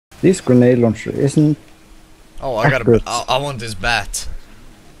This grenade launcher isn't Oh, I got accurate. I want this bat.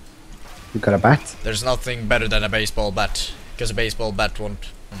 You got a bat? There's nothing better than a baseball bat, because a baseball bat won't.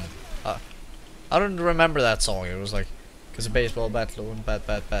 I don't remember that song. It was like, because a baseball bat won't bat.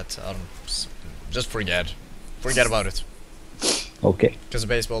 I don't. Just forget about it. Okay. Because a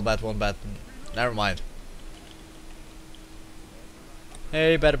baseball bat won't bat. Never mind.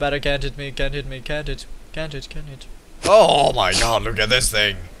 Hey, batter, can't hit me, can't hit. Oh my God! Look at this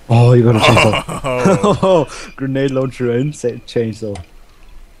thing. Oh, you got a chainsaw. Oh, Oh, grenade launcher and chainsaw.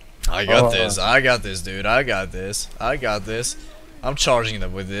 I got this. I got this, dude. I got this. I'm charging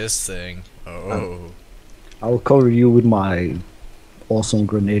them with this thing. Oh. I'll cover you with my awesome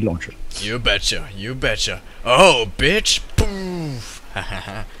grenade launcher. You betcha. Oh, bitch. Poof.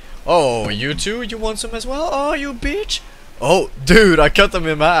 Oh, you too? You want some as well? Oh, you bitch. Oh, dude, I cut them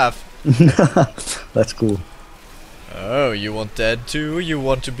in half. That's cool. Oh, you want dead too? You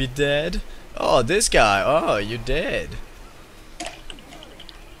want to be dead? Oh, this guy. Oh, you dead.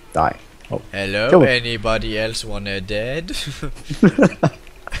 Die. Oh. Hello, Kill him. anybody else wanna dead?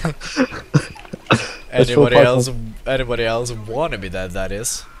 Let's Anybody else wanna be dead, that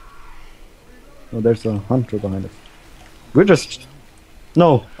is? Oh, there's a hunter behind us. We're just...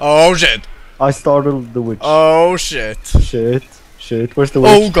 No, Oh shit! I startled the witch. Oh shit! Shit. Where's the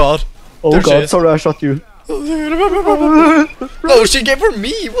witch? Oh god! Oh there she god, is. sorry I shot you. Oh, she gave her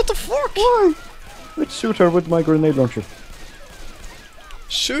me! What the fuck? Why? Let's shoot her with my grenade launcher.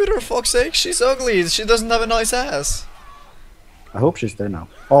 Shoot her, fuck's sake! She's ugly. She doesn't have a nice ass. I hope she's there now.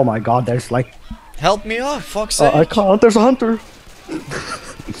 Oh my god, there's like... Help me up, fuck's sake! I can't, there's a hunter!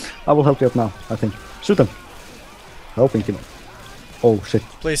 I will help you up now, I think. Shoot him. Helping him. Oh shit.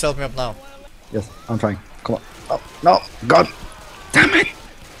 Please help me up now. Yes, I'm trying. Come on. Oh, no! God! Damn it!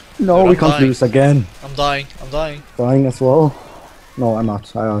 No, Dude, we I'm can't dying. lose again. I'm dying. Dying as well. No, I'm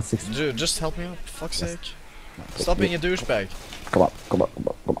not. I have 60. Dude, just help me up, fuck's Yes. sake. Stop being a douchebag. Come on.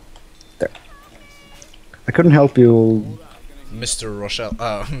 There. I couldn't help you, Mr. Rochelle.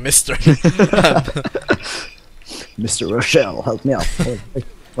 Mr. Mr. Rochelle. Help me out. Oh, wait,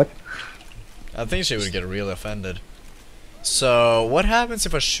 what? I think she would get really offended. So, what happens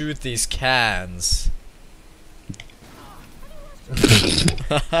if I shoot these cans?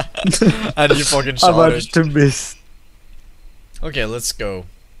 And you fucking I shot it. managed to miss. Okay, let's go.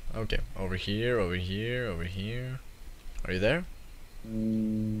 Okay, over here. Are you there?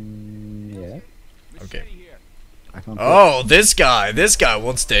 Yeah. Okay. I can't. Oh, this guy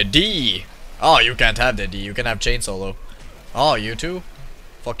wants the D. Oh, you can't have the D. You can have chainsaw though. Oh, you too?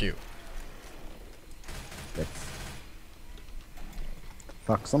 Fuck you. Let's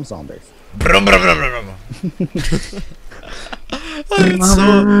fuck some zombies. Brum, brum, brum, brum,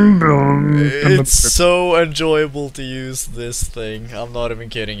 brum. It's so enjoyable to use this thing. I'm not even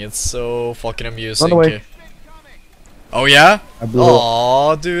kidding. It's so fucking amusing. Run away. Oh yeah? I blew up.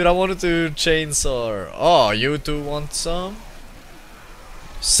 Oh, dude, I wanted to chainsaw. Oh, you two want some?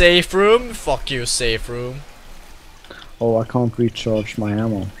 Safe room? Fuck you, safe room. Oh, I can't recharge my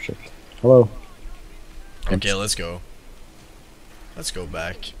ammo. Shit. Hello. Okay, let's go. Let's go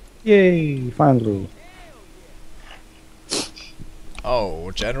back. Yay! Finally.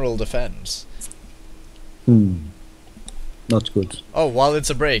 Oh, general defense. Not good. Oh, while it's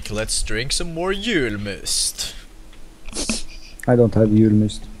a break, let's drink some more Yule Mist. I don't have Yule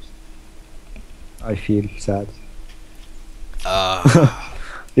Mist. I feel sad.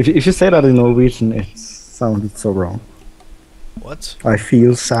 If you say that in Norwegian, it sounded so wrong. What? I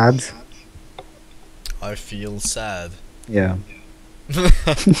feel sad. I feel sad. Yeah.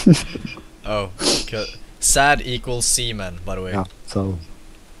 Oh, sad equals semen, by the way. Yeah. So.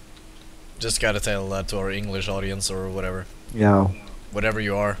 Just gotta tell that to our English audience or whatever. Yeah. Whatever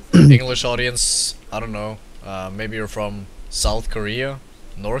you are. English audience, I don't know. Maybe you're from South Korea?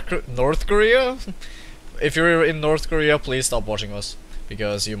 North Korea? If you're in North Korea, please stop watching us.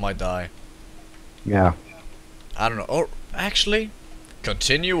 Because you might die. Yeah. I don't know. Or, actually,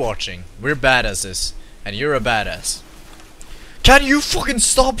 continue watching. We're badasses. And you're a badass. Can you fucking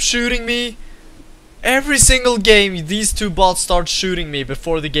stop shooting me? Every single game, these two bots start shooting me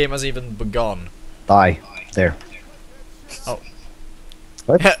before the game has even begun. Die. There. Oh.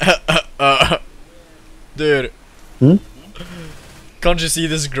 What? Dude. Hmm? Can't you see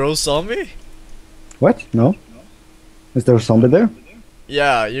this gross zombie? What? No? Is there a zombie there?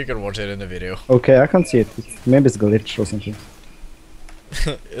 Yeah, you can watch it in the video. Okay, I can't see it. Maybe it's glitch or something.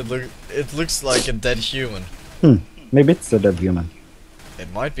 It looks like a dead human. Maybe it's a dead human. It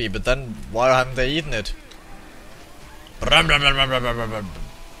might be, but then why haven't they eaten it?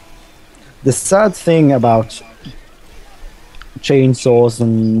 The sad thing about chainsaws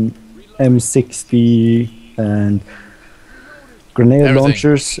and M60 and grenade Everything.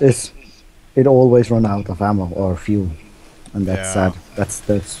 launchers, it always run out of ammo or fuel, and that's Yeah. sad. That's.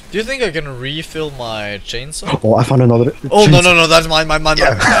 Do you think I can refill my chainsaw? Oh, I found another. Oh no chainsaw. no no! That's mine.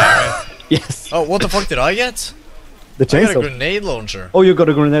 Yes. Oh, what the fuck did I get? The I got a chainsaw. grenade launcher. Oh, you got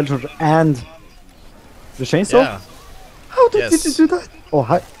a grenade launcher and the chainsaw. Yeah. How did Yes. you do that?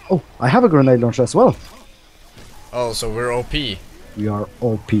 Oh, I have a grenade launcher as well. Oh, so we're OP. We are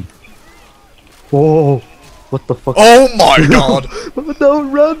OP. Whoa! What the fuck? Oh my god!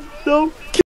 Don't run! No!